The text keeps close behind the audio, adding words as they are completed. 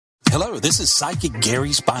Hello, this is Psychic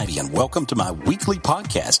Gary Spivey, and welcome to my weekly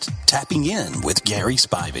podcast, Tapping In with Gary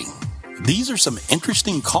Spivey. These are some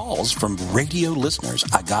interesting calls from radio listeners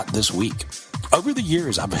I got this week. Over the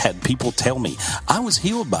years, I've had people tell me, I was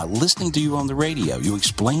healed by listening to you on the radio. You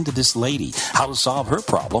explained to this lady how to solve her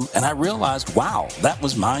problem, and I realized, wow, that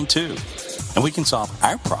was mine too. And we can solve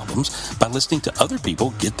our problems by listening to other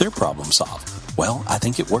people get their problem solved. Well, I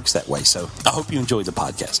think it works that way, so I hope you enjoy the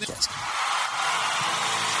podcast, guys.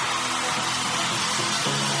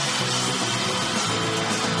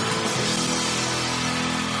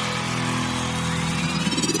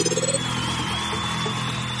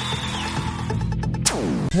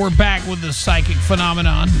 We're back with the psychic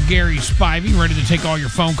phenomenon, Gary Spivey, ready to take all your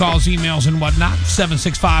phone calls, emails, and whatnot.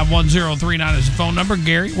 765-1039 is the phone number.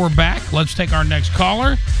 Gary, we're back. Let's take our next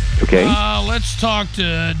caller. Okay. Let's talk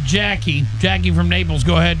to Jackie. Jackie from Naples.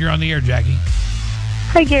 Go ahead. You're on the air, Jackie.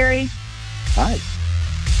 Hi, Gary. Hi.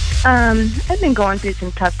 I've been going through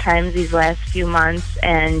some tough times these last few months,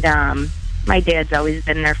 and my dad's always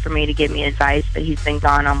been there for me to give me advice, but he's been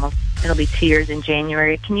gone almost, it'll be 2 years in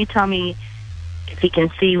January. Can you tell me if he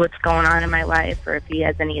can see what's going on in my life or if he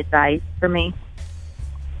has any advice for me?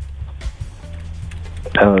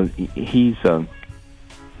 He's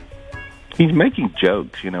making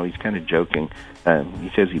jokes, you know, he's kind of joking.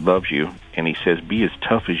 He says he loves you, and he says, be as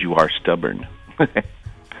tough as you are stubborn.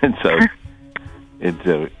 And so, I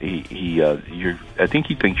think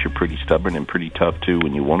he thinks you're pretty stubborn and pretty tough, too,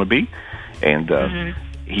 when you want to be. And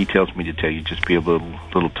he tells me to tell you just be a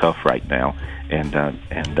little tough right now. And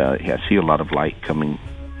I see a lot of light coming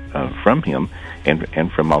from him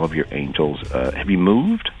and from all of your angels. Have you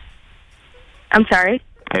moved? I'm sorry?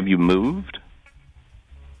 Have you moved?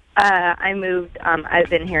 I moved. I've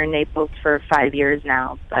been here in Naples for 5 years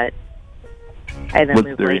now, but I haven't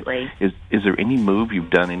moved lately. Is there any move you've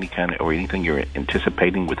done, any kind of, or anything you're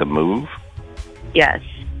anticipating with a move? Yes.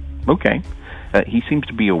 Okay. He seems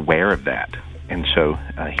to be aware of that, and so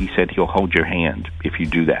he said he'll hold your hand if you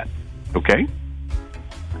do that. Okay?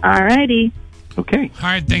 All righty. Okay. All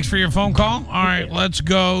right, thanks for your phone call. All right, let's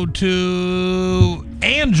go to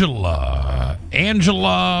Angela.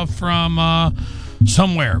 Angela from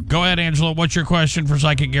somewhere. Go ahead, Angela. What's your question for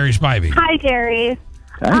Psychic Gary Spivey? Hi, Gary.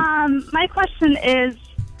 Hi. My question is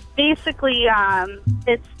basically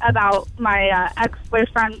it's about my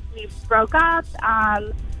ex-boyfriend. We broke up.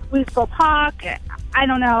 We still talk. I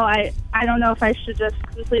don't know. I don't know if I should just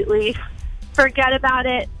completely forget about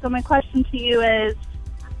it. So my question to you is,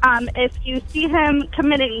 if you see him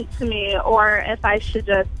committing to me, or if I should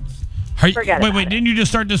just forget about it. Wait, didn't you just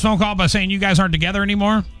start this phone call by saying you guys aren't together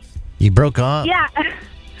anymore? You broke up? Yeah.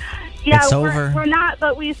 It's over. We're not,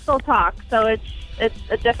 but we still talk. So it's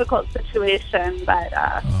a difficult situation, but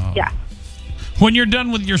yeah. When you're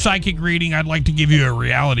done with your psychic reading, I'd like to give you a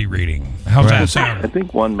reality reading. How's that I sound?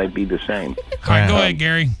 think one may be the same. All right, go ahead,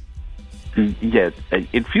 Gary. Yes,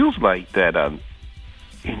 it feels like that.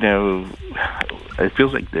 It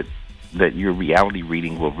feels like that your reality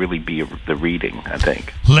reading will really be the reading. I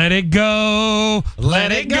think. Let it go.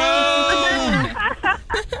 Let it go.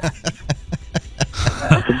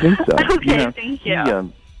 I think so. Okay, thank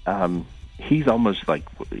you. He's almost like,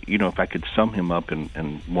 if I could sum him up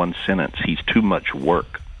in one sentence, he's too much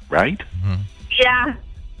work, right? Mm-hmm.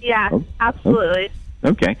 Yeah, absolutely.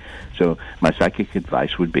 Okay, so my psychic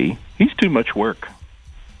advice would be, he's too much work.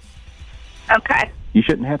 Okay. You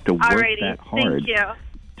shouldn't have to work Alrighty, that hard. thank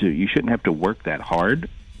you. You shouldn't have to work that hard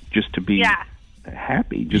just to be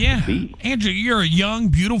happy, just to be. Andrew, you're a young,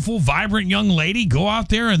 beautiful, vibrant young lady. Go out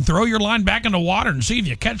there and throw your line back in the water and see if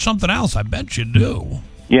you catch something else. I bet you do.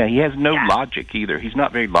 Yeah, he has no logic either. He's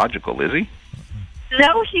not very logical, is he?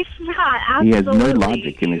 No, he's not. Absolutely. He has no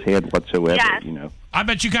logic in his head whatsoever, Yes. I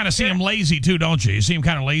bet you kind of see him lazy, too, don't you? You see him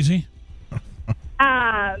kind of lazy?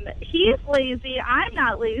 He's lazy. I'm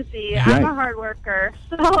not lazy. Right. I'm a hard worker.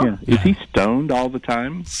 So Yeah. Is he stoned all the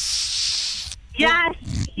time? yes,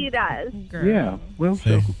 he does. Yeah. Well,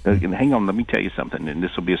 so, hang on. Let me tell you something, and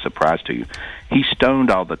this will be a surprise to you. He's stoned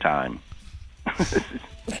all the time.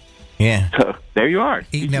 Yeah. So there you are.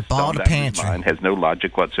 Eating He's up all stoned the out of his pantry. mind, has no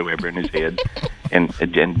logic whatsoever in his head, and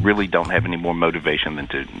really don't have any more motivation than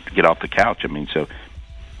to get off the couch. I mean, so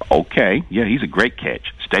okay, yeah, he's a great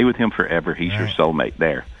catch. Stay with him forever. He's your soulmate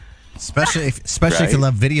there. Especially if you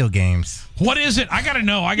love video games. What is it? I got to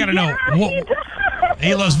know. He does.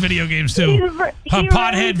 He loves video games, too. He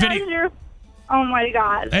Pothead really video. does. Oh, my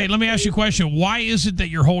God. Hey, let me ask you a question. Why is it that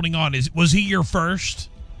you're holding on? Was he your first?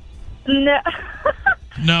 No.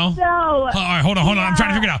 No? No. All right, hold on. I'm trying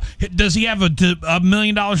to figure it out. Does he have $1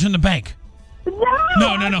 million in the bank? No.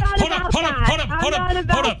 Hold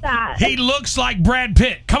up. He looks like Brad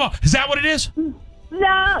Pitt. Come on. Is that what it is? No.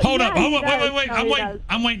 Hold up. Wait.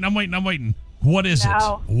 I'm waiting. What is it?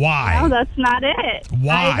 Why? No, that's not it.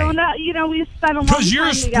 Why? I don't know. We spent a long time because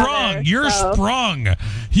you're sprung. Together, Sprung.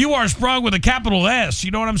 You are sprung with a capital S.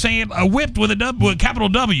 You know what I'm saying? A whipped with a capital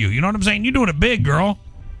W. You know what I'm saying? You're doing it big, girl.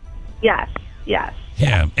 Yes.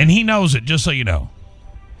 Yeah, and he knows it, just so you know.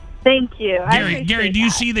 Thank you. Gary, do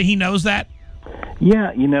you see that he knows that?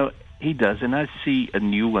 Yeah, he does. And I see a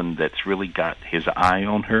new one that's really got his eye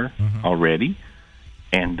on her already.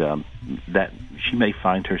 And that she may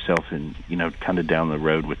find herself in, kind of down the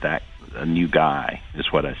road with a new guy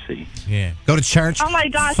is what I see. Yeah. Go to church. Oh, my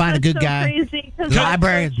gosh. Find a good so guy. Crazy,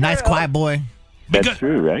 library. So nice, quiet boy. That's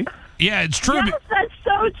true, right? Yeah, it's true. Yes, that's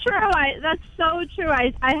so true. That's so true.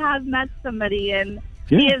 I have met somebody, and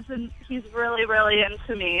he's really, really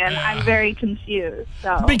into me, and I'm very confused.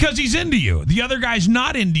 So because he's into you. The other guy's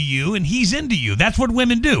not into you, and he's into you. That's what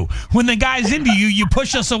women do. When the guy's into you, you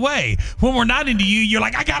push us away. When we're not into you, you're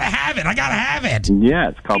like, I gotta have it. Yeah,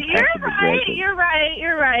 it's called passive aggressive. You're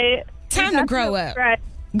right. Time to grow up. Right.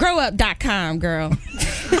 Growup.com, girl.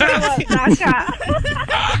 Growup.com.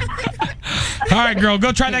 All right, girl,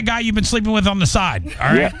 go try that guy you've been sleeping with on the side. All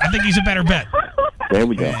right? Yeah. I think he's a better bet. There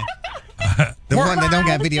we go. The one that don't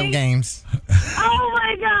got video games. Oh,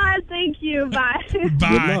 my God. Thank you. Bye. Good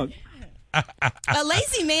luck. A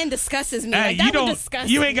lazy man discusses me. Hey,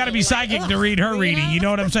 you ain't got to be psychic to read her reading. You know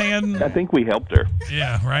what I'm saying? I think we helped her.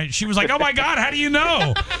 Yeah, right. She was like, "Oh my God, how do you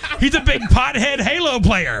know? He's a big pothead Halo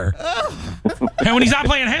player, and when he's not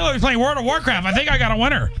playing Halo, he's playing World of Warcraft. I think I got a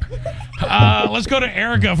winner." Let's go to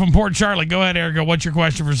Erica from Port Charlotte. Go ahead, Erica. What's your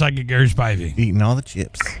question for Psychic Gary Spivey? Eating all the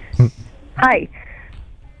chips. Hi.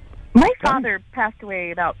 My father passed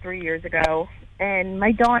away about 3 years ago, and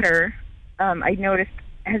my daughter, I noticed,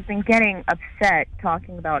 has been getting upset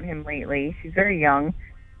talking about him lately. She's very young.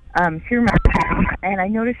 She remembers him, and I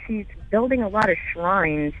noticed she's building a lot of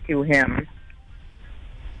shrines to him.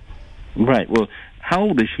 Right. Well, how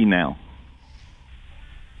old is she now?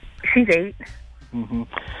 She's 8. Mm-hmm.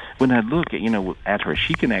 When I look at her,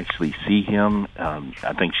 she can actually see him.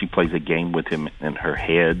 I think she plays a game with him in her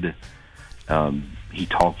head. He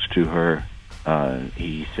talks to her.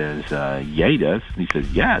 He says, "Yeah, he does." He says,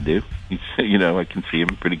 "Yeah, I do." I can see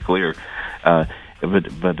him pretty clear. But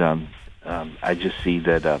I just see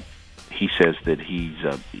that he says that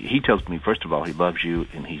he tells me, first of all, he loves you,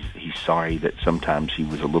 and he's sorry that sometimes he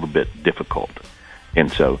was a little bit difficult,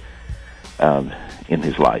 and so in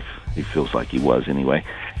his life he feels like he was anyway.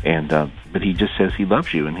 And but he just says he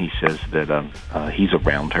loves you, and he says that he's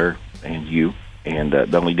around her and you. And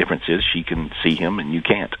the only difference is she can see him and you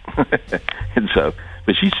can't. And so,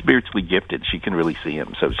 but she's spiritually gifted. She can really see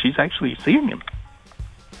him. So she's actually seeing him.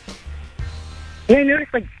 Yeah, I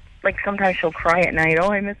noticed like sometimes she'll cry at night.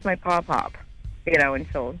 Oh, I miss my pop-pop. And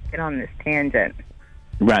she'll get on this tangent.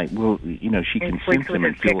 Right. Well, she can sense him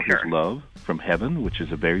and feel his love from heaven, which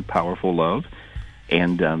is a very powerful love.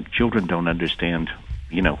 And children don't understand,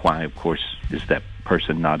 why, of course, is that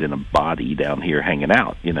person not in a body down here hanging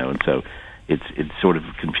out, and so it's sort of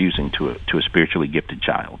confusing to a spiritually gifted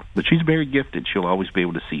child. But she's very gifted. She'll always be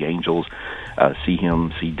able to see angels,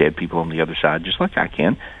 see dead people on the other side, just like I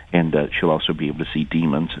can. And she'll also be able to see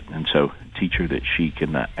demons. And so teach her that she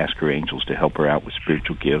can ask her angels to help her out with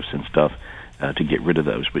spiritual gifts and stuff to get rid of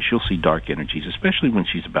those. But she'll see dark energies, especially when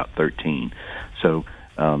she's about 13. So...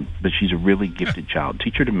 but she's a really gifted child.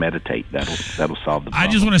 Teach her to meditate. That'll solve the problem. I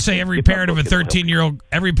just want to say every parent of a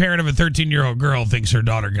 13-year-old girl thinks her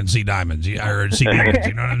daughter can see diamonds or see demons.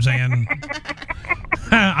 You know what I'm saying?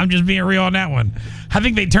 I'm just being real on that one. I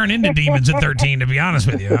think they turn into demons at 13, to be honest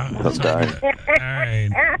with you. Sometimes.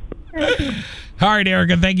 All right,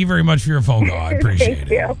 Erica, thank you very much for your phone call. I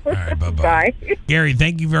appreciate it. All right, bye-bye. Bye. Gary,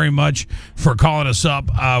 thank you very much for calling us up.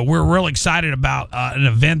 We're real excited about an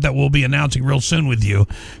event that we'll be announcing real soon with you.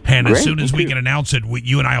 And as soon as we can announce it,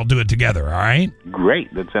 you and I will do it together, all right?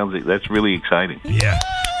 Great. That's really exciting. Yeah.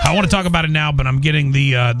 I want to talk about it now, but I'm getting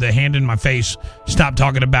the hand in my face. Stop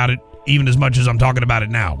talking about it even as much as I'm talking about it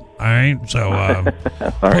now. All right? So all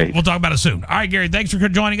right. We'll talk about it soon. All right, Gary, thanks for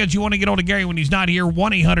joining us. You want to get hold of Gary when he's not here,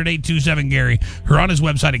 1-800-827-GARY, or on his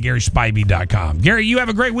website at GarySpivey.com. Gary, you have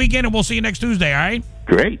a great weekend, and we'll see you next Tuesday, all right?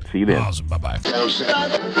 Great. See you then. Awesome. Bye-bye.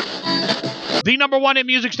 The number one hit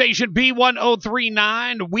music station,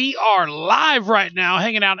 B1039. We are live right now,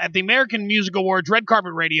 hanging out at the American Music Awards Red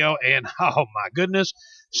Carpet Radio, and oh my goodness,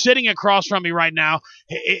 sitting across from me right now.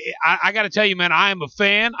 I got to tell you, man, I am a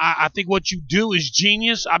fan. I think what you do is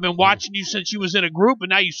genius. I've been watching you since you was in a group, and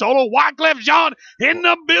now you solo. Wyclef Jean in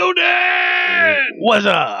the building. What's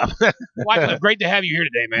up? Wyclef, great to have you here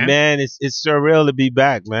today, man. Man, it's surreal to be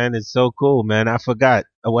back, man. It's so cool, man. I forgot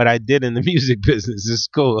what I did in the music business. It's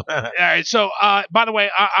cool. All right. So, by the way,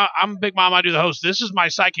 I'm Big Mom. I do the host. This is my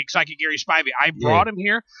psychic Gary Spivey. I brought him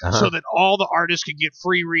here so that all the artists could get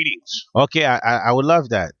free readings. Okay, I would love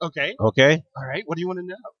that. Okay. Okay. All right. What do you want to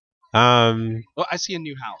know? Well, I see a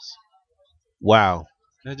new house. Wow.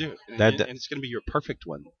 I do. That- and it's going to be your perfect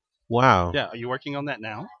one. Wow. Yeah. Are you working on that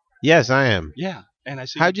now? Yes, I am. Yeah. And I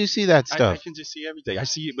see. How'd you see that I stuff? can just see everything. I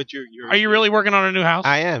see it, but you're. Are you really working on a new house?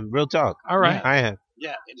 I am. Real talk. All right. I am.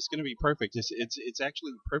 Yeah, it's going to be perfect. It's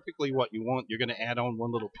actually perfectly what you want. You're going to add on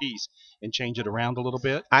one little piece and change it around a little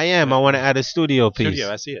bit. I am. I want to add a studio piece.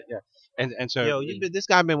 Studio, I see it. Yeah. And so. Yo, this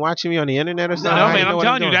guy been watching me on the internet or something? No, I man, know I'm what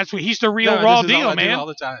telling you, doing. that's what he's the real No, raw this is all deal, I do man. all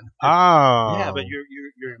the time. Oh. Yeah, but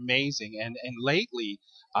you're amazing, and lately,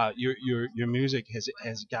 your music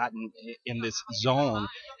has gotten in this zone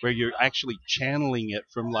where you're actually channeling it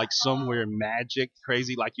from like somewhere magic,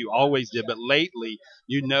 crazy, like you always did. But lately,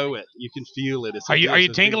 you know it, you can feel it. Are you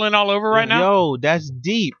tingling all over right now? Yo, that's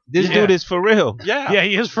deep. This dude is for real. Yeah, Yeah,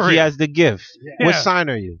 he is for real. He has the gift. Yeah. What sign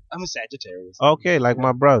are you? I'm a Sagittarius. Okay, like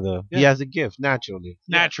my brother. He Yeah. has a gift naturally.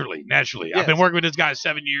 Naturally. Yes. I've been working with this guy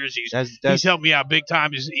 7 years. He's helped me out big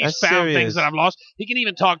time. He's that's found serious. things that I've lost. He can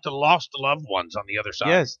even talk to lost loved ones on the other side.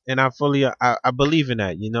 Yes, and I fully I believe in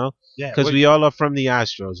that, you know, Yeah, because well, we all are from the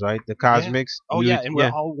Astros, right? The Cosmics. Oh yeah, and we're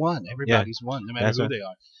all one. Everybody's one, no matter That's who right. they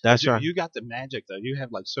are. That's you, right. You got the magic though. You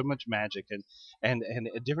have like so much magic, and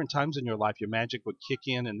at different times in your life, your magic would kick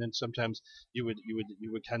in, and then sometimes you would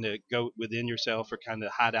kind of go within yourself or kind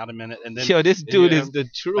of hide out a minute, and then Yo, this dude is the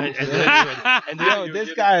truth. and man. then Yo, you- this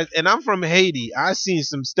you- guy, and I'm from Haiti. I seen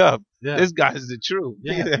some stuff. Yeah. This guy is the truth.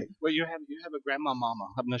 Yeah. Well, you have a grandma mama.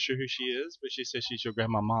 I'm not sure who she is, but she says she's your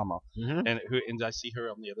grandma mama, Mhm. and I see her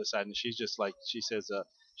on the other side, and she's just like she says.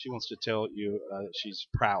 She wants to tell you she's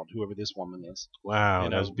proud, whoever this woman is. Wow, You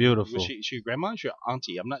know, that's beautiful. Was she your grandma? She your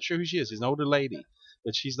auntie? I'm not sure who she is. She's an older lady,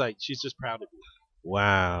 but she's just proud of you.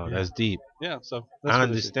 Wow, that's deep. Yeah, so that's I what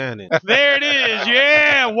it is. understand it. There it is.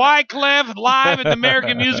 Yeah. Wyclef live at the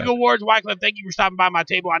American Music Awards. Wyclef, thank you for stopping by my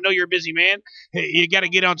table. I know you're a busy man. Hey, you got to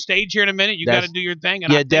get on stage here in a minute. You got to That's- do your thing.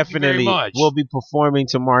 And Yeah, I thank you very definitely. much. We'll be performing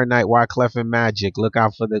tomorrow night, Wyclef and Magic. Look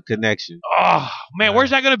out for the connection. Oh, man,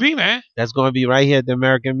 where's that going to be, man? That's going to be right here at the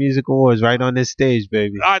American Music Awards, right on this stage,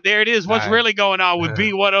 baby. There it is. What's All right. really going on with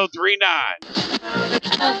B1039?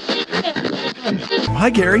 Hi,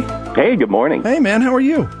 Gary. Hey, good morning. Hey, man, how are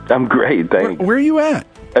you? I'm great, thanks. Where are you at?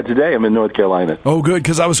 Today I'm in North Carolina. Oh, good,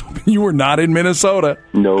 because I was hoping you were not in Minnesota.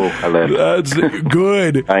 No, I left. That's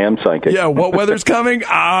good. I am psychic. Yeah, what weather's coming?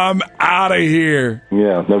 I'm out of here.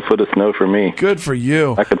 Yeah, no foot of snow for me. Good for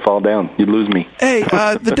you. I could fall down. You'd lose me. Hey,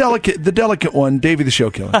 the delicate one, Davey the Show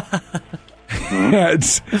Killer.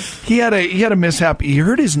 He had a mishap. He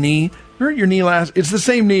hurt his knee. Hurt your knee last. It's the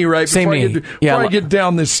same knee, right? Same before knee. Before I get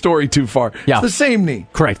down this story too far. Yeah. It's the same knee.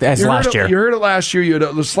 Correct. As last year. You heard it last year. You had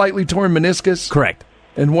a slightly torn meniscus. Correct.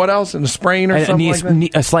 And what else? And a sprain or something like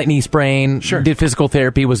that? A slight knee sprain. Sure. Did physical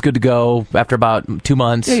therapy. Was good to go after about 2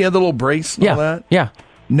 months. Yeah, you had the little brace and all that. Yeah.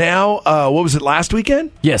 Now, what was it, last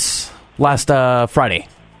weekend? Yes. Last Friday.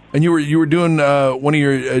 And you were doing one of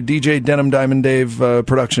your DJ Denim Diamond Dave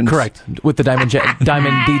productions. Correct. With the Diamond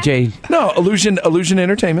DJ. No, Illusion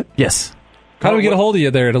Entertainment. Yes. How do we get a hold of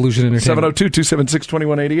you there at Illusion Entertainment?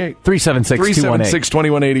 702-276-2188. 376-2188.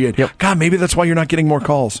 376-2188. Yep. God, maybe that's why you're not getting more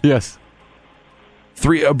calls. Yes.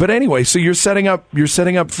 But anyway, so you're setting up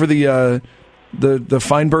for the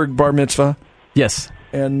Feinberg bar mitzvah. Yes.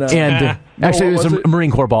 And actually, it was a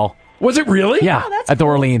Marine Corps ball. Was it really? Yeah. At the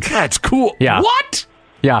Orleans. That's cool. Yeah. What?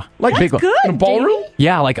 Yeah. Like big one. in a ballroom?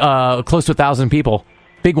 Yeah, like close to 1,000 people.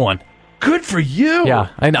 Big one. Good for you. Yeah.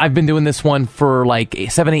 And I've been doing this one for like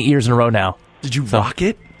 7-8 years in a row now. Did you rock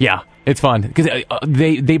it? Yeah. It's fun because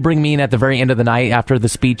they bring me in at the very end of the night after the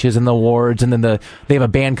speeches and the awards, and then they have a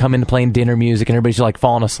band come in playing dinner music, and everybody's like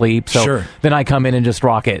falling asleep. So Sure. then I come in and just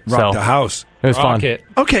rock it. Rock the house. It was fun.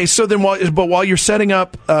 Okay, so then while you're setting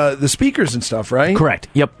up the speakers and stuff, right? Correct.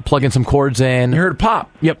 Yep. Plugging some cords in. You heard a pop.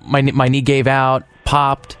 Yep. My knee gave out,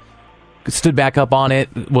 popped, stood back up on it,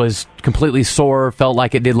 was completely sore, felt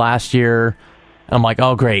like it did last year. I'm like,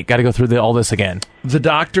 oh, great. Got to go through all this again. The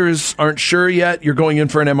doctors aren't sure yet. You're going in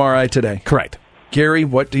for an MRI today. Correct. Gary,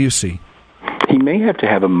 what do you see? He may have to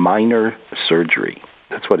have a minor surgery.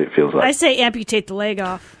 That's what it feels like. I say amputate the leg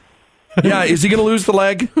off. Yeah, is he going to lose the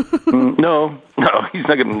leg? No, he's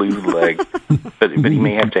not going to lose the leg. but he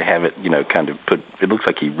may have to have it, kind of put. It looks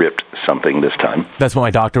like he ripped something this time. That's what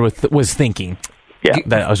my doctor was thinking. Yeah.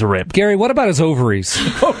 That was a rip. Gary, what about his ovaries?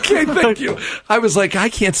 Okay, thank you. I was like, I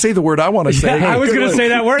can't say the word I want to say. I was going to say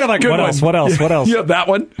that word. I'm like, what else? What else? What else? Yeah, that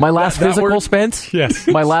one. My last physical, Spence? Yes.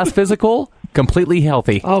 My last physical, completely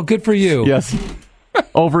healthy. Oh, good for you. Yes.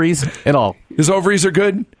 Ovaries and all. His ovaries are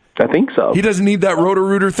good? I think so. He doesn't need that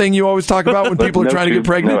Roto-Rooter thing you always talk about when people are trying to get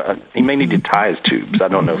pregnant? No, he may need to tie his tubes. I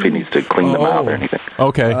don't know if he needs to clean them out or anything.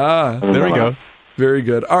 Okay. There we go. Very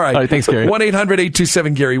good. All right. Thanks, Gary.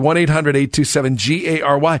 1-800-827-GARY.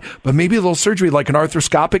 1-800-827-GARY. But maybe a little surgery, like an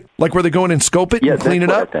arthroscopic, like where they go in and scope it and clean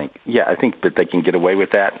it up? I think. Yeah, I think that they can get away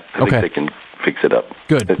with that. I think they can fix it up.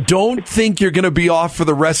 Good. Don't think you're going to be off for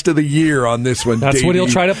the rest of the year on this one, That's Davey. what he'll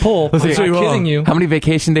try to pull. I'm not kidding you. How many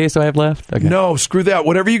vacation days do I have left? Okay. No, screw that.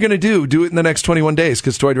 Whatever you're going to do it in the next 21 days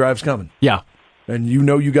because Toy Drive's coming. Yeah. And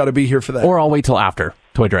you got to be here for that. Or I'll wait till after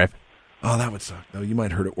Toy Drive. Oh, that would suck. No, you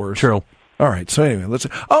might hurt it worse. True. All right. So anyway, let's.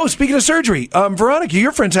 Oh, speaking of surgery, Veronica,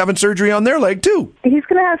 your friend's having surgery on their leg too. He's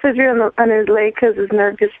going to have surgery on his leg because his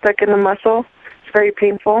nerve gets stuck in the muscle. It's very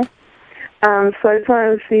painful. So I just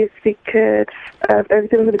wanted to see if he could, if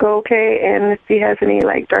everything's going to go okay, and if he has any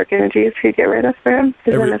dark energies he could get rid of for him.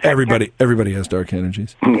 Everybody has dark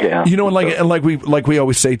energies. Yeah. And like we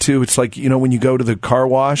always say too, it's like when you go to the car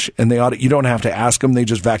wash and you don't have to ask them; they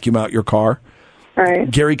just vacuum out your car. Right.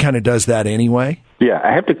 Gary kind of does that anyway. Yeah,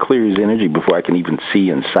 I have to clear his energy before I can even see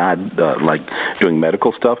inside, like doing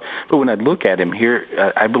medical stuff. But when I look at him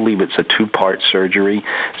here, I believe it's a 2-part surgery.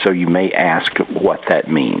 So you may ask what that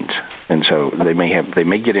means, and so they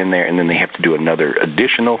may get in there, and then they have to do another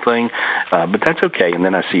additional thing. But that's okay, and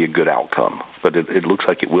then I see a good outcome. But it looks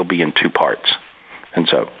like it will be in 2 parts, and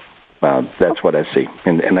so. That's what I see.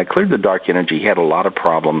 And I cleared the dark energy. He had a lot of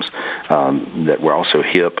problems that were also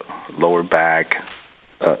hip, lower back,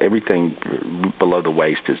 everything below the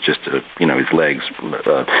waist is just, his legs,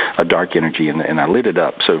 a dark energy, and I lit it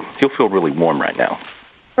up. So he'll feel really warm right now.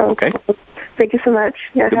 Okay? Thank you so much.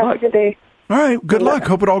 Yeah, have a good day. All right. Good luck.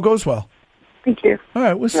 Hope it all goes well. Thank you. All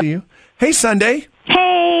right. We'll see you. Hey, Sunday.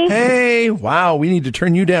 Hey. Hey. Wow. We need to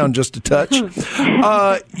turn you down just a touch.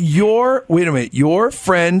 Your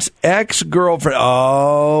friend's ex-girlfriend.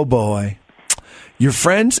 Oh, boy. Your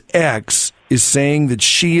friend's ex is saying that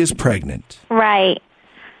she is pregnant. Right.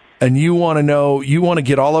 And you want to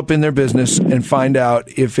get all up in their business and find out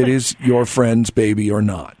if it is your friend's baby or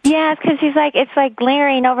not. Yeah, because it's like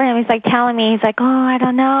lingering over him. He's like telling me, he's like, oh, I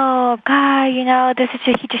don't know. God, this is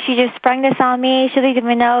she just sprung this on me. She doesn't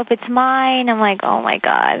even know if it's mine. I'm like, oh my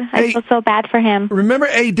God. I feel so bad for him. Remember,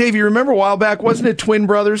 Dave, you remember a while back, wasn't it twin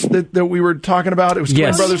brothers that we were talking about? It was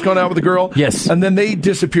twin brothers going out with a girl? Yes. And then they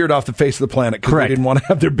disappeared off the face of the planet because they didn't want to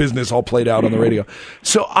have their business all played out on the radio.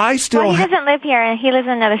 So I still... Well, he doesn't live here, and he lives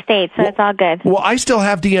in another state, so it's all good. Well, I still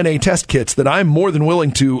have DNA test kits that I'm more than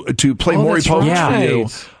willing to play Maury Povich for you.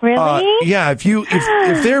 Really? Yeah,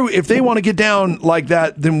 if they want to get down like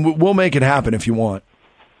that, then we'll make it happen if you want.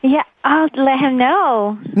 Yeah, I'll let him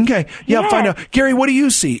know. Okay. Yeah, find out. Gary, what do you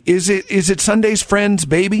see? Is it Sunday's friend's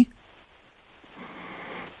baby?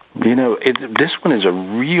 This one is a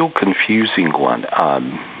real confusing one,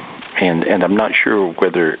 and I'm not sure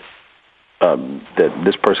whether that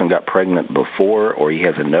this person got pregnant before or he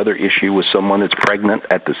has another issue with someone that's pregnant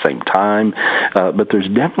at the same time. But there's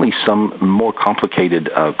definitely some more complicated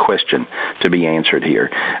question to be answered here.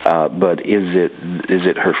 But is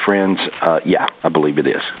it her friend's? Yeah, I believe it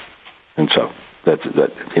is. And so that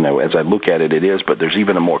as I look at it, it is. But there's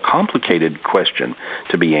even a more complicated question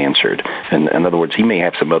to be answered. And in other words, he may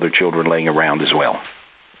have some other children laying around as well.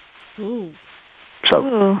 Ooh. So.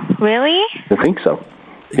 Ooh, really? I think so.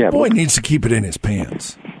 Yeah, boy needs to keep it in his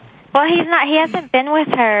pants. Well, he hasn't been with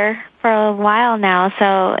her for a while now,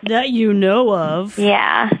 so... That you know of.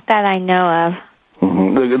 Yeah, that I know of.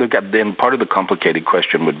 Mm-hmm. Then part of the complicated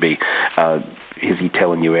question would be, is he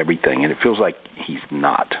telling you everything? And it feels like he's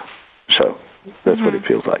not. So that's what it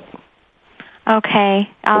feels like. Okay.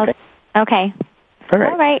 Okay.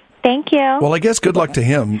 All right. Thank you. Well, I guess good luck to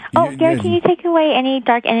him. Gary, can you take away any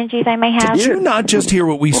dark energies I may have? Did you not just hear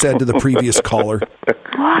what we said to the previous caller?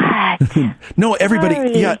 What? No, everybody.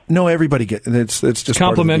 Sorry. Yeah, no, everybody get. It's just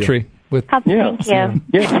complimentary. Thank you. Yeah,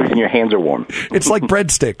 and your hands are warm. It's like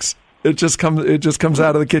breadsticks. It just comes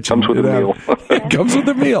out of the kitchen. Comes with a meal. It comes with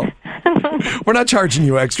a meal. We're not charging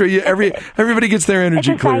you extra. Everybody gets their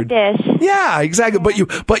energy it's a cleared. Side dish. Yeah, exactly.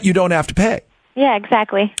 But you don't have to pay. Yeah,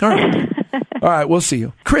 exactly. All right. All right, we'll see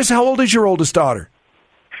you. Chris, how old is your oldest daughter?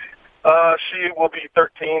 She will be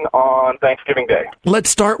 13 on Thanksgiving Day. Let's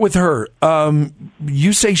start with her.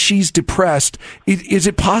 You say she's depressed. Is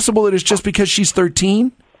it possible that it's just because she's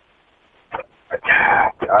 13?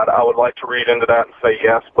 I would like to read into that and say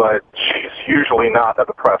yes, but she's usually not a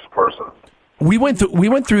depressed person. We went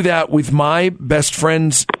through that with my best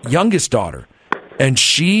friend's youngest daughter, and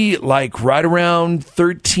she, like, right around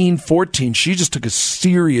 13, 14, she just took a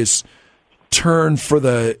serious turn for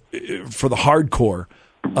the hardcore,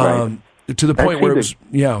 to the point where it was,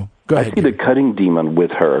 go ahead. I see the cutting demon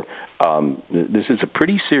with her. This is a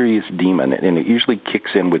pretty serious demon, and it usually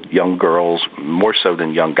kicks in with young girls more so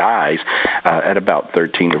than young guys at about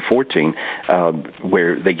 13 or 14,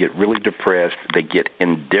 where they get really depressed, they get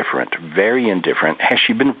indifferent, very indifferent. Has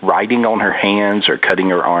she been writing on her hands or cutting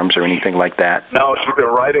her arms or anything like that? No, she's been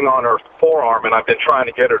writing on her forearm, and I've been trying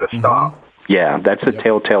to get her to stop. Yeah, that's a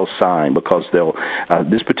telltale sign, because they'll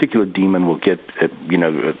this particular demon will get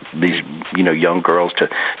these young girls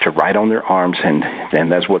to write on their arms,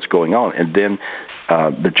 and that's what's going on. And then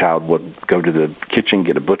the child would go to the kitchen,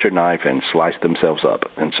 get a butcher knife, and slice themselves up.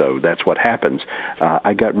 And so that's what happens.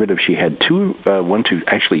 I got rid of. She had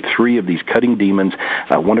actually three of these cutting demons.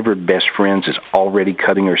 One of her best friends is already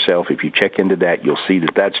cutting herself. If you check into that, you'll see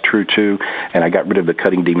that that's true too. And I got rid of the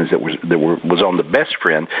cutting demons that was on the best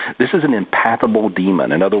friend. This is an impathable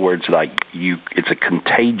demon. In other words, it's a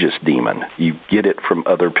contagious demon. You get it from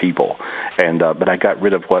other people. And but I got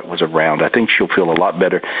rid of what was around. I think she'll feel a lot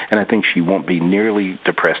better, and I think she won't be nearly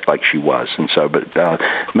depressed like she was. And so, but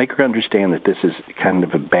make her understand that this is kind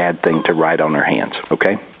of a bad thing to write on her hands.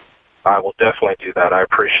 Okay. I will definitely do that. I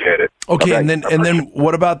appreciate it. Okay, and then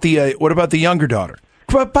what about the younger daughter?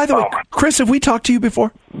 By the way, Chris, have we talked to you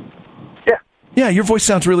before? Yeah. Yeah, your voice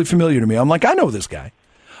sounds really familiar to me. I'm like, I know this guy.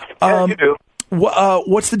 Yeah, you do.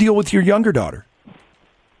 What's the deal with your younger daughter?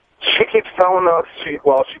 She keeps telling us. She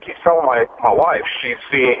keeps telling my wife she's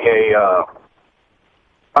seeing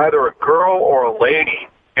either a girl or a lady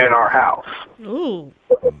in our house. Ooh.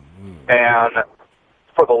 And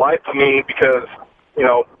for the life of me, because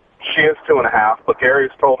she is 2.5, but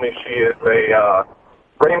Gary's told me she is a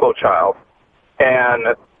rainbow child,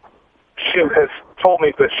 and she has told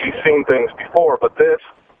me that she's seen things before, but this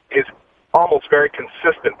is almost very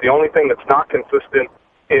consistent. The only thing that's not consistent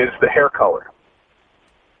is the hair color.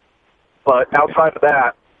 But outside of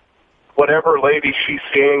that, whatever lady she's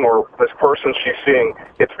seeing or this person she's seeing,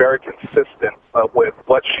 it's very consistent with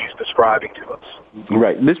what she's describing to us.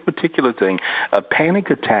 Right. This particular thing, a panic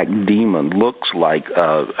attack demon looks like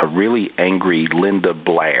a really angry Linda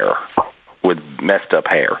Blair with messed up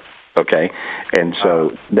hair. Okay, and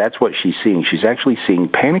so that's what she's seeing. She's actually seeing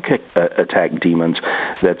panic attack demons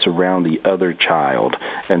that's around the other child.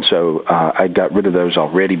 And so I got rid of those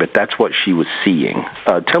already, but that's what she was seeing.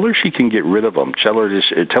 Tell her she can get rid of them. Tell her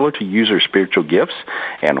to use her spiritual gifts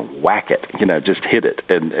and whack it. Just hit it.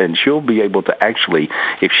 And she'll be able to actually,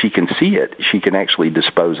 if she can see it, she can actually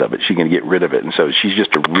dispose of it. She can get rid of it. And so she's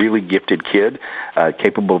just a really gifted kid,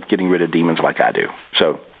 capable of getting rid of demons like I do.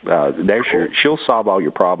 So she'll solve all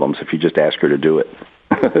your problems if you just ask her to do it.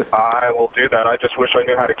 I will do that. I just wish I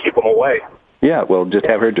knew how to keep them away. Yeah, well, just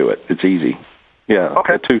have her do it. It's easy. Yeah,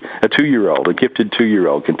 okay. A 2-year-old, a gifted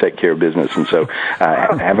 2-year-old can take care of business, and so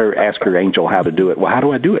have her ask her angel how to do it. Well, how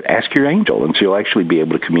do I do it? Ask your angel, and she'll actually be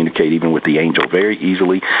able to communicate even with the angel very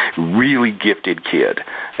easily. Really gifted kid,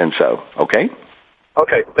 and so okay.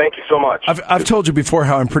 Okay, thank you so much. I've told you before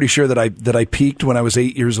how I'm pretty sure that I peaked when I was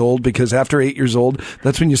 8 years old, because after 8 years old,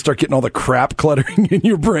 that's when you start getting all the crap cluttering in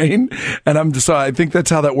your brain. And I think that's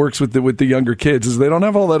how that works with the younger kids, is they don't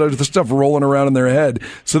have all that other stuff rolling around in their head,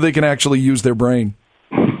 so they can actually use their brain.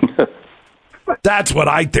 That's what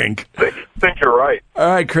I think. I think you're right. All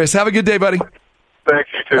right, Chris, have a good day, buddy. Thanks,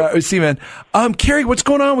 you too. See you, man. Carrie, what's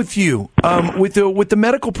going on with you with the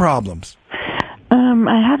medical problems?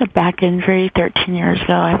 I had a back injury 13 years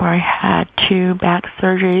ago. I've already had 2 back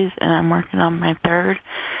surgeries, and I'm working on my 3rd.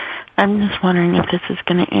 I'm just wondering if this is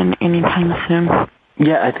going to end anytime soon.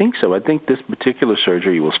 Yeah, I think so. I think this particular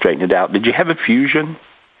surgery will straighten it out. Did you have a fusion?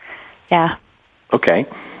 Yeah. Okay.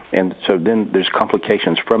 And so then there's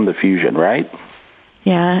complications from the fusion, right?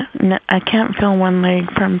 Yeah. I can't feel one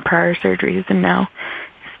leg from prior surgeries, and now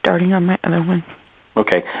starting on my other one.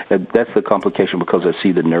 Okay, that's the complication, because I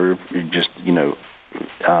see the nerve just,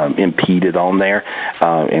 impeded on there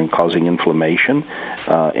and causing inflammation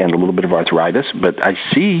and a little bit of arthritis. But I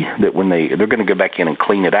see that when they're going to go back in and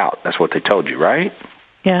clean it out. That's what they told you, right?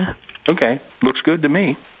 Yeah. Okay, looks good to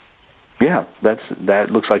me. Yeah,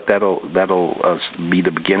 that looks like that'll be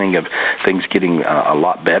the beginning of things getting a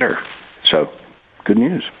lot better. So, good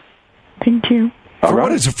news. Thank you.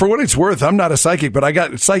 For what it's worth, I'm not a psychic, but I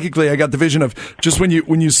got the vision of just when you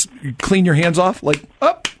clean your hands off, like,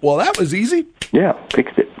 oh, well, that was easy. Yeah,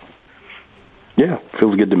 fixed it. Yeah,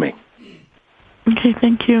 feels good to me. Okay,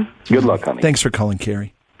 thank you. Good luck, honey. Thanks for calling,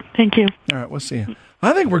 Carrie. Thank you. All right, we'll see you.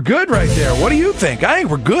 I think we're good right there. What do you think? I think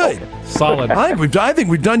we're good. Solid. I think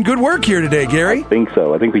we've done good work here today, Gary. I think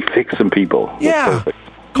so. I think we fixed some people. Yeah.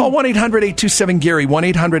 Call 1-800-827-GARY,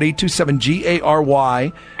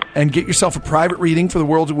 1-800-827-GARY, and get yourself a private reading for the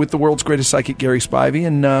world's greatest psychic, Gary Spivey,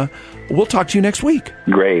 and we'll talk to you next week.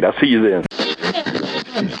 Great. I'll see you then.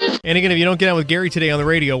 And again, if you don't get on with Gary today on the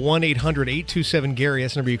radio, 1-800-827-GARY.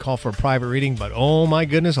 That's the number you call for a private reading. But, oh, my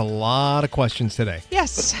goodness, a lot of questions today.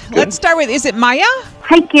 Yes. Let's start with, is it Maya?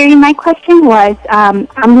 Hi, Gary. My question was,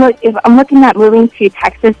 if I'm looking at moving to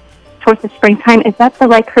Texas towards the springtime. Is that the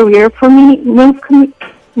right career for me? Move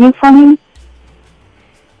for me?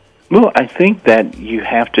 Well, I think that you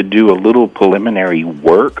have to do a little preliminary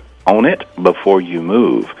work on it before you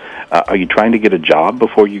move. Are you trying to get a job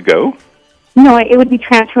before you go? No, it would be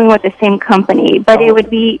transferring with the same company, but it would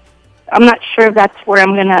be, I'm not sure if that's where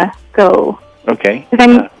I'm going to go. Okay.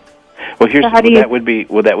 Well, here's that would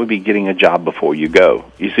be getting a job before you go.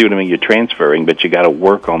 You see what I mean? You're transferring, but you got to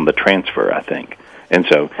work on the transfer, I think. And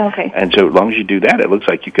so, as long as you do that, it looks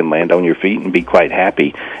like you can land on your feet and be quite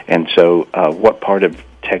happy. And so, what part of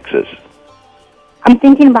Texas? I'm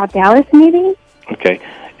thinking about Dallas, maybe. Okay.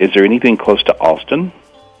 Is there anything close to Austin?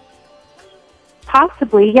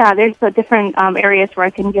 Possibly, yeah. There's different areas where I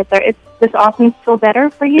can get there. Does Austin still better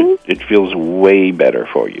for you? It feels way better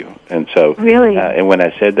for you. And so, really. And when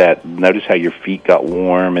I said that, notice how your feet got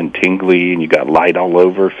warm and tingly, and you got light all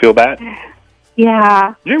over. Feel that?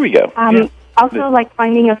 Yeah. There we go. Yeah. Also, like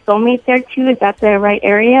finding a soulmate there too. Is that the right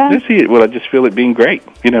area? I see it. Well, I just feel it being great,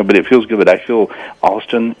 but it feels good. But I feel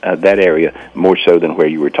Austin, that area, more so than where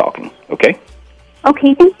you were talking. Okay?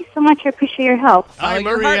 Okay, thank you so much. I appreciate your help. All right,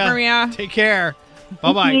 your heart, Maria. Take care.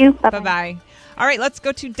 Thank you. Bye-bye. All right, let's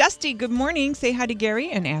go to Dusty. Good morning. Say hi to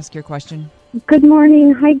Gary and ask your question. Good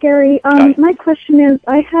morning. Hi, Gary. My question is,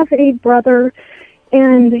 I have a brother,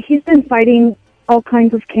 and he's been fighting all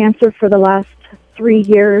kinds of cancer for the last 3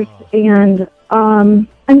 years, and I'm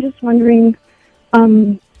just wondering,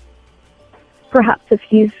 perhaps if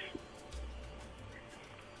he's,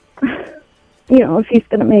 if he's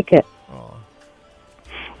going to make it.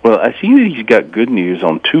 Well, I see that he's got good news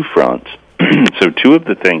on two fronts. So two of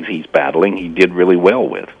the things he's battling, he did really well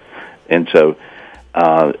with, and so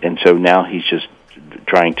now he's just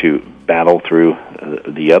trying to battle through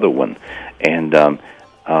the other one. And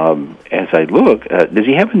as I look, does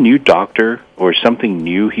he have a new doctor or something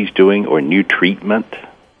new he's doing or new treatment?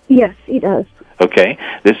 Yes, he does. Okay,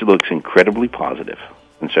 this looks incredibly positive,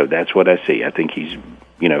 and so that's what I see. I think he's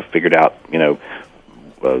figured out.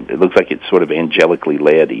 It looks like it's sort of angelically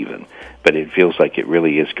led even, but it feels like it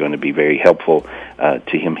really is going to be very helpful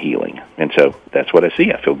to him healing. And so that's what I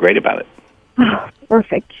see. I feel great about it.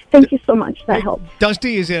 Perfect. Thank you so much. That helps.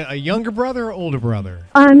 Dusty, is it a younger brother or older brother?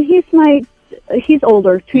 He's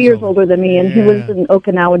older, 2 years older than me, and he lives in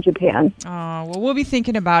Okinawa, Japan. Oh, well, we'll be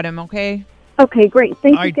thinking about him, okay? Okay, great.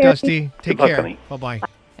 Thank All you, right, Gary. Dusty. Take care. Bye-bye.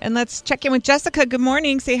 And let's check in with Jessica. Good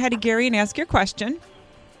morning. Say hi to Gary and ask your question.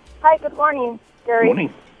 Hi, good morning, Gary.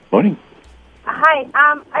 Morning. Hi,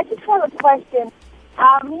 I just have a question.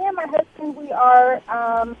 Me and my husband, we're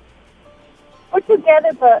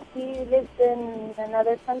together, but he lives in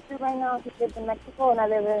another country right now. He lives in Mexico, and I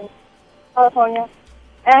live in California.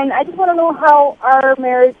 And I just want to know how our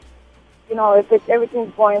marriage, if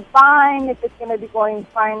everything's going fine, if it's going to be going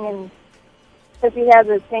fine, and if he has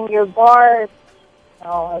a 10-year bar.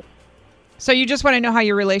 So you just want to know how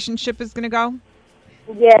your relationship is going to go?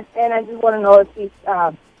 Yes, and I just want to know if he's...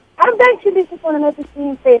 I actually just want to know if he's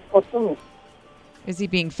being faithful to me. Is he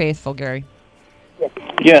being faithful, Gary? Yes.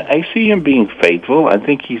 Yeah, I see him being faithful. I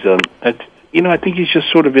think he's I think he's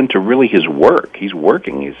just sort of into really his work. He's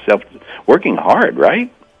working. Working hard,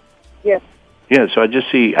 right? Yes. Yeah, so I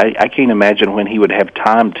just see, I can't imagine when he would have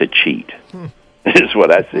time to cheat, is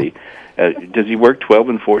what I see. Does he work 12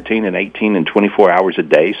 and 14 and 18 and 24 hours a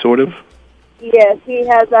day, sort of? Yes, he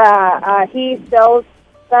has he sells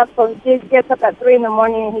stuff, so he gets up at 3 in the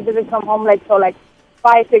morning and he doesn't come home till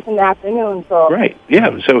 5, 6 in the afternoon. So right,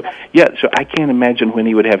 so I can't imagine when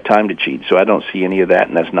he would have time to cheat. So I don't see any of that,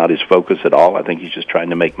 and that's not his focus at all. I think he's just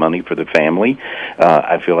trying to make money for the family.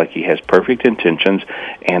 I feel like he has perfect intentions,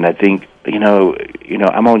 and I think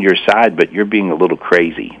I'm on your side, but you're being a little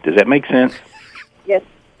crazy. Does that make sense? Yes,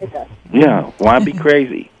 it does. Yeah, why be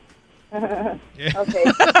crazy? Okay.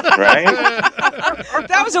 Right?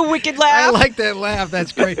 That was a wicked laugh. I like that laugh.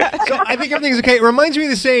 That's great. So I think everything's okay. It reminds me of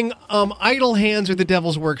the saying, idle hands are the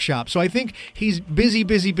devil's workshop. So I think he's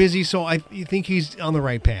busy, so I think he's on the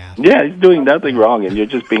right path. Yeah, he's doing nothing wrong, and you're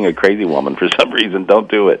just being a crazy woman for some reason. Don't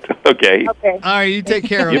do it, okay? Okay. All right, you take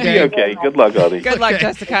care, You'll okay? be okay. Good luck, honey. Good luck,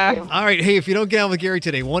 Jessica. All right, hey, if you don't get on with Gary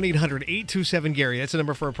today, 1-800-827-GARY. That's the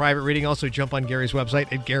number for a private reading. Also, jump on Gary's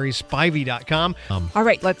website at GarySpivey.com. All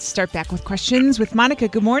right, let's start back with questions with Monica.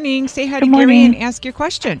 Good morning. Say hi to Good Gary morning. and ask your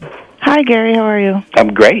question. Hi, Gary. How are you?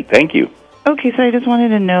 I'm great, thank you. Okay, so I just wanted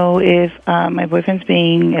to know if my boyfriend's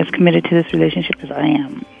being as committed to this relationship as I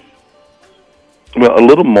am. Well, a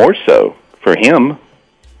little more so for him,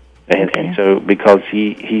 and so because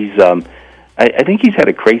he's I think he's had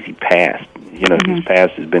a crazy past. You know, his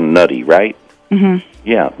past has been nutty, right? Mm-hmm.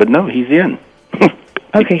 Yeah, but no, he's in.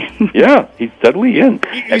 Okay. Yeah, he's totally in.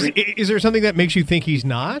 Is there something that makes you think he's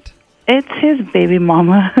not? It's his baby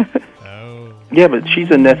mama. Yeah, but she's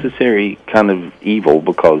a necessary kind of evil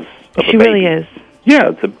because of She a baby. really is.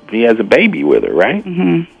 Yeah, he has a baby with her, right?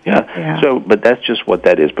 Mm-hmm. Yeah. So, but that's just what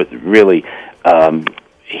that is. But really,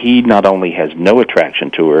 he not only has no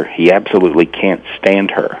attraction to her, he absolutely can't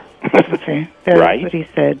stand her. Okay. That's Right? what he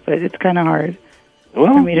said, but it's kind of hard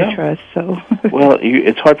Well, for me yeah. to trust, so. Well,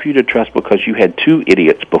 it's hard for you to trust because you had two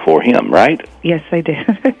idiots before him, right? Yes, I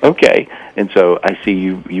did. Okay, and so I see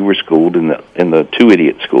you were schooled in the two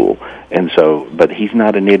idiot school, and so but he's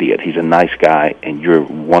not an idiot. He's a nice guy, and you're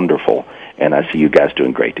wonderful. And I see you guys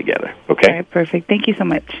doing great together. Okay. All right, perfect. Thank you so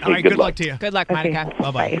much. All right, good luck to you. Good luck, Okay. Monica.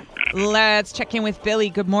 Bye-bye. Let's check in with Billy.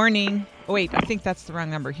 Good morning. Oh, wait, I think that's the wrong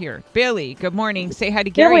number here. Billy, good morning. Say hi to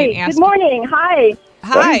Gary Billy, and ask. good morning. Hi.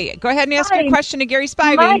 Hi. Go ahead and ask Hi. your question to Gary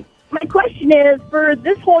Spivey. My question is, for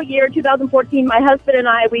this whole year, 2014, my husband and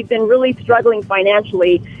I, we've been really struggling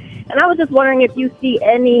financially. And I was just wondering if you see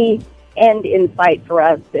any end in sight for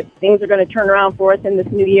us, if things are going to turn around for us in this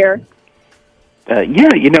new year. Yeah,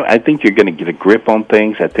 I think you're going to get a grip on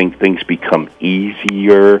things. I think things become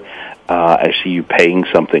easier. I see you paying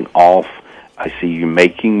something off. I see you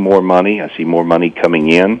making more money. I see more money coming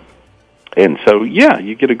in. And so, yeah,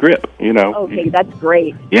 you get a grip, Okay, that's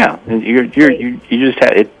great. Yeah, and you just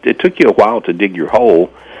had it took you a while to dig your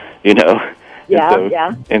hole,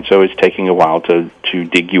 Yeah, And so it's taking a while to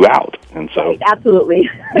dig you out. And so Right, absolutely.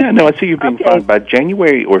 yeah, no, I see you being fine. By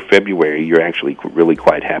January or February, you're actually really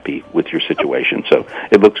quite happy with your situation. So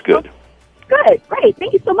it looks good. Good, great.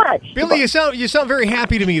 Thank you so much. Billy, you sound very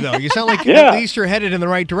happy to me, though. You sound like Yeah. at least you're headed in the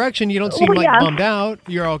right direction. You don't seem Oh, like yeah. bummed out.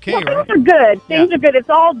 You're okay, Well, right? things are good. Things are good. It's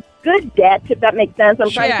all good debt, if that makes sense. I'm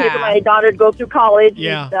trying to pay for my daughter to go through college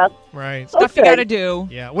Yeah. and stuff. Right. Stuff you got to do.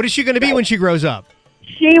 Yeah. What is she going to be when she grows up?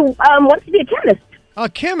 She wants to be a chemist. A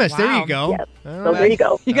chemist. There Wow. you go. Yep. All So there you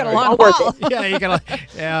go. You got a All long right. haul. Yeah, you got.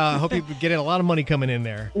 Yeah, I hope you get a lot of money coming in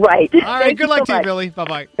there. Right. All right. Thank Good you luck so to you, much. Billy. Bye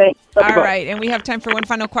bye. Thanks. All right, and we have time for one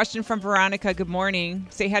final question from Veronica. Good morning.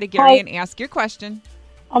 Say hi to Gary Hi. and ask your question.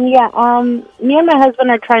 Me and my husband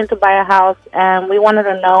are trying to buy a house, and we wanted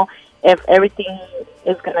to know if everything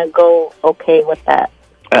is going to go okay with that.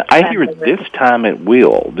 I hear this time it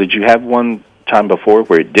will. Did you have one time before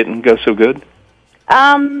where it didn't go so good?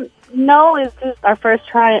 No, it's just our first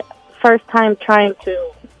time trying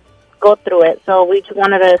to go through it. So we just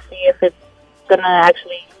wanted to see if it's going to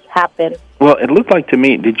actually happen. Well, it looked like to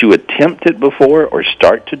me, did you attempt it before or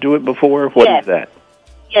start to do it before? What is Yes. that?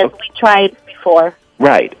 Yes, we tried before.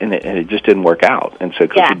 Right, and it just didn't work out. And so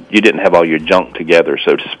 'cause Yeah. you didn't have all your junk together,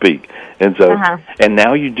 so to speak. And so, Uh-huh. and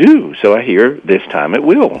now you do. So I hear this time it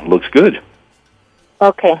will. Looks good.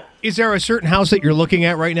 Okay. Is there a certain house that you're looking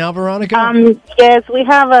at right now, Veronica? Yes, we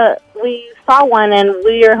saw one, and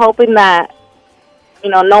we are hoping that,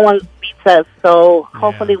 no one beats us. So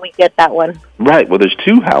hopefully we get that one. Right. Well, there's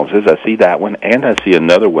two houses. I see that one, and I see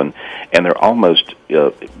another one, and they're almost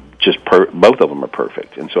both of them are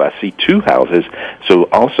perfect. And so I see two houses. So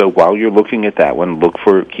also, while you're looking at that one,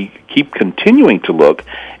 keep continuing to look,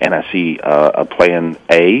 and I see a plan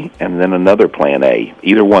A and then another plan A.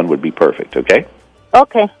 Either one would be perfect. Okay.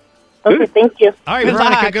 Okay. Okay, thank you. All right, Good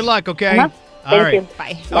Veronica, luck. good luck, okay? Uh-huh. All Thank right. you.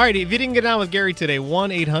 Bye. All right, if you didn't get on with Gary today,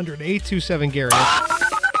 1-800-827-GARY.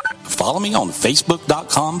 Follow me on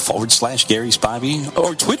Facebook.com/Gary Spivey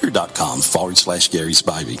or Twitter.com/Gary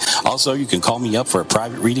Spivey. Also, you can call me up for a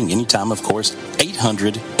private reading anytime, of course,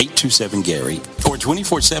 800-827-GARY. Or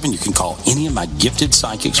 24/7, you can call any of my gifted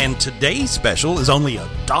psychics. And today's special is only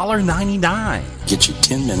 $1.99. Get you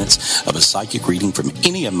 10 minutes of a psychic reading from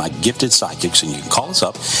any of my gifted psychics, and you can call us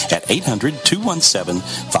up at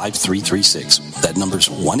 800-217-5336. That number's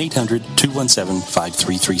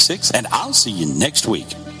 1-800-217-5336, and I'll see you next week.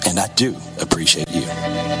 And I do appreciate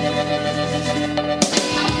you.